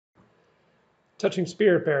Touching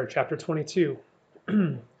Spirit Bear, Chapter 22.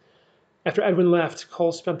 After Edwin left,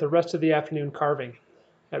 Cole spent the rest of the afternoon carving.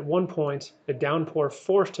 At one point, a downpour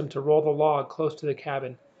forced him to roll the log close to the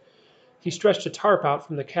cabin. He stretched a tarp out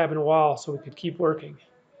from the cabin wall so he could keep working.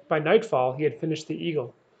 By nightfall, he had finished the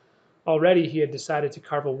eagle. Already, he had decided to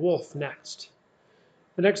carve a wolf next.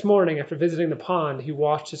 The next morning, after visiting the pond, he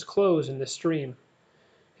washed his clothes in the stream.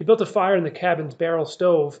 He built a fire in the cabin's barrel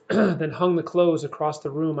stove, then hung the clothes across the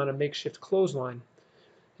room on a makeshift clothesline.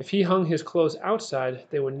 If he hung his clothes outside,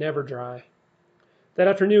 they would never dry. That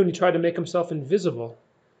afternoon, he tried to make himself invisible.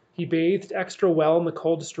 He bathed extra well in the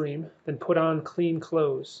cold stream, then put on clean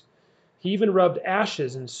clothes. He even rubbed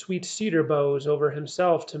ashes and sweet cedar boughs over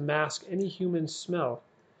himself to mask any human smell.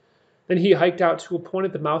 Then he hiked out to a point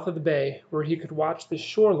at the mouth of the bay where he could watch the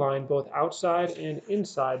shoreline both outside and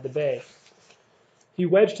inside the bay. He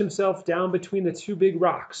wedged himself down between the two big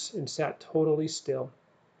rocks and sat totally still.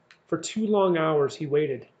 For 2 long hours he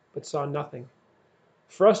waited, but saw nothing.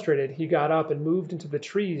 Frustrated, he got up and moved into the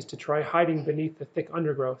trees to try hiding beneath the thick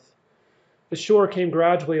undergrowth. The shore came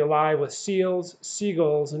gradually alive with seals,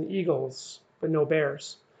 seagulls, and eagles, but no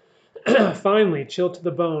bears. Finally, chilled to the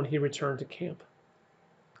bone, he returned to camp.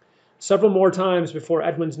 Several more times before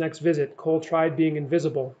Edwin's next visit, Cole tried being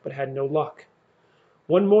invisible, but had no luck.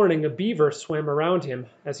 One morning, a beaver swam around him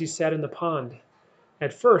as he sat in the pond.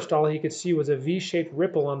 At first, all he could see was a V-shaped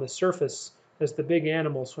ripple on the surface as the big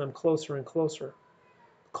animal swam closer and closer.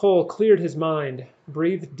 Cole cleared his mind,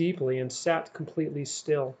 breathed deeply, and sat completely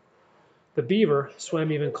still. The beaver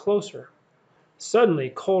swam even closer. Suddenly,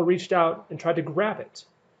 Cole reached out and tried to grab it.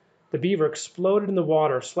 The beaver exploded in the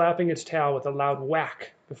water, slapping its tail with a loud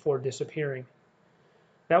whack before disappearing.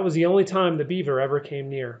 That was the only time the beaver ever came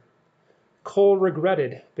near. Cole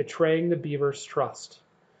regretted betraying the beaver's trust.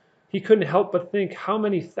 He couldn't help but think how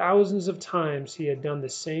many thousands of times he had done the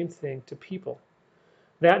same thing to people.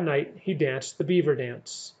 That night, he danced the beaver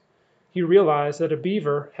dance. He realized that a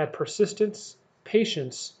beaver had persistence,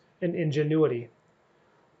 patience, and ingenuity.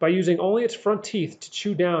 By using only its front teeth to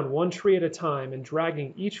chew down one tree at a time and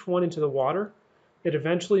dragging each one into the water, it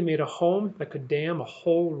eventually made a home that could dam a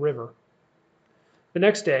whole river. The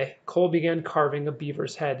next day, Cole began carving a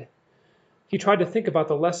beaver's head. He tried to think about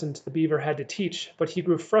the lessons the beaver had to teach, but he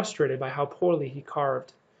grew frustrated by how poorly he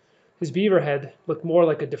carved. His beaver head looked more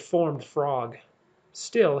like a deformed frog.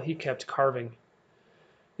 Still, he kept carving.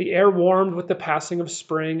 The air warmed with the passing of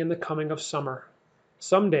spring and the coming of summer.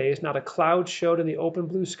 Some days not a cloud showed in the open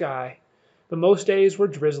blue sky, but most days were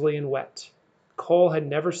drizzly and wet. Cole had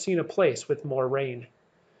never seen a place with more rain.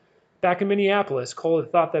 Back in Minneapolis, Cole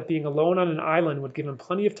had thought that being alone on an island would give him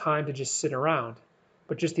plenty of time to just sit around.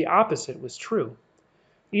 But just the opposite was true.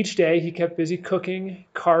 Each day he kept busy cooking,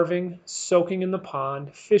 carving, soaking in the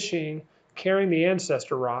pond, fishing, carrying the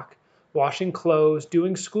ancestor rock, washing clothes,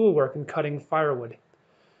 doing schoolwork, and cutting firewood.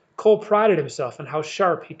 Cole prided himself on how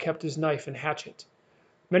sharp he kept his knife and hatchet.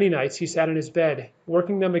 Many nights he sat in his bed,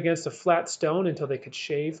 working them against a flat stone until they could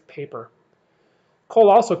shave paper. Cole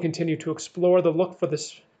also continued to explore and look for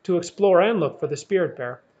the spirit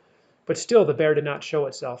bear, but still the bear did not show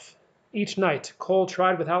itself. Each night, Cole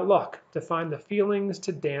tried without luck to find the feelings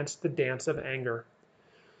to dance the dance of anger.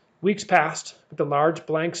 Weeks passed, but the large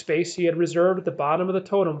blank space he had reserved at the bottom of the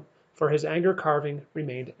totem for his anger carving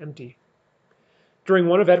remained empty. During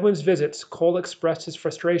one of Edwin's visits, Cole expressed his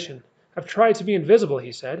frustration. "I've tried to be invisible,"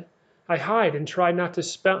 he said. "I hide and try not to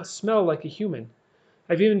smell like a human.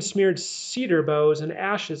 I've even smeared cedar boughs and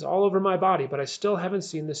ashes all over my body, but I still haven't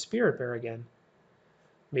seen the spirit bear again."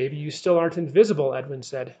 "Maybe you still aren't invisible," Edwin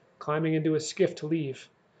said, climbing into his skiff to leave.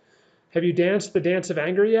 "Have you danced the dance of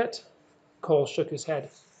anger yet?" Cole shook his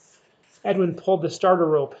head. Edwin pulled the starter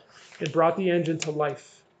rope and brought the engine to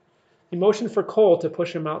life. He motioned for Cole to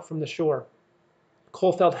push him out from the shore.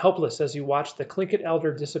 Cole felt helpless as he watched the Tlingit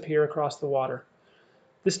elder disappear across the water.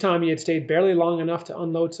 This time he had stayed barely long enough to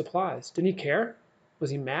unload supplies. Didn't he care?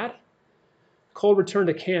 Was he mad? Cole returned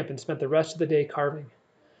to camp and spent the rest of the day carving.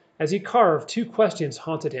 As he carved, 2 questions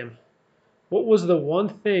haunted him. What was the one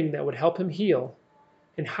thing that would help him heal,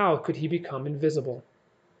 and how could he become invisible?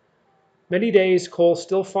 Many days Cole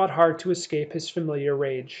still fought hard to escape his familiar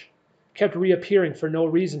rage. He kept reappearing for no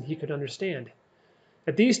reason he could understand.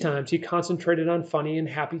 At these times he concentrated on funny and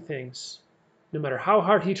happy things. No matter how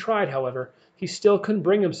hard he tried, however, he still couldn't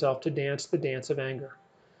bring himself to dance the dance of anger.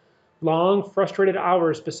 Long, frustrated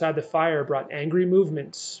hours beside the fire brought angry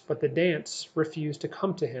movements, but the dance refused to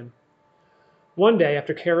come to him. One day,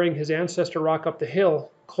 after carrying his ancestor rock up the hill,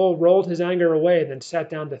 Cole rolled his anger away, then sat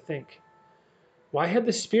down to think. Why had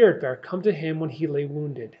the spirit bear come to him when he lay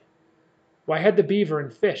wounded? Why had the beaver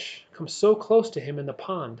and fish come so close to him in the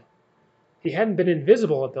pond? He hadn't been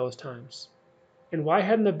invisible at those times. And why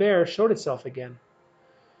hadn't the bear showed itself again?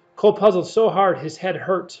 Cole puzzled so hard his head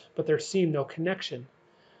hurt, but there seemed no connection.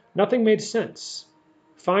 Nothing made sense.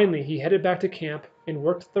 Finally, he headed back to camp and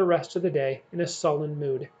worked the rest of the day in a sullen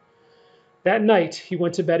mood. That night, he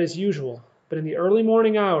went to bed as usual, but in the early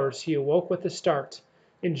morning hours he awoke with a start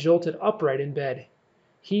and jolted upright in bed.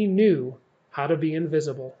 He knew how to be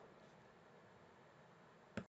invisible.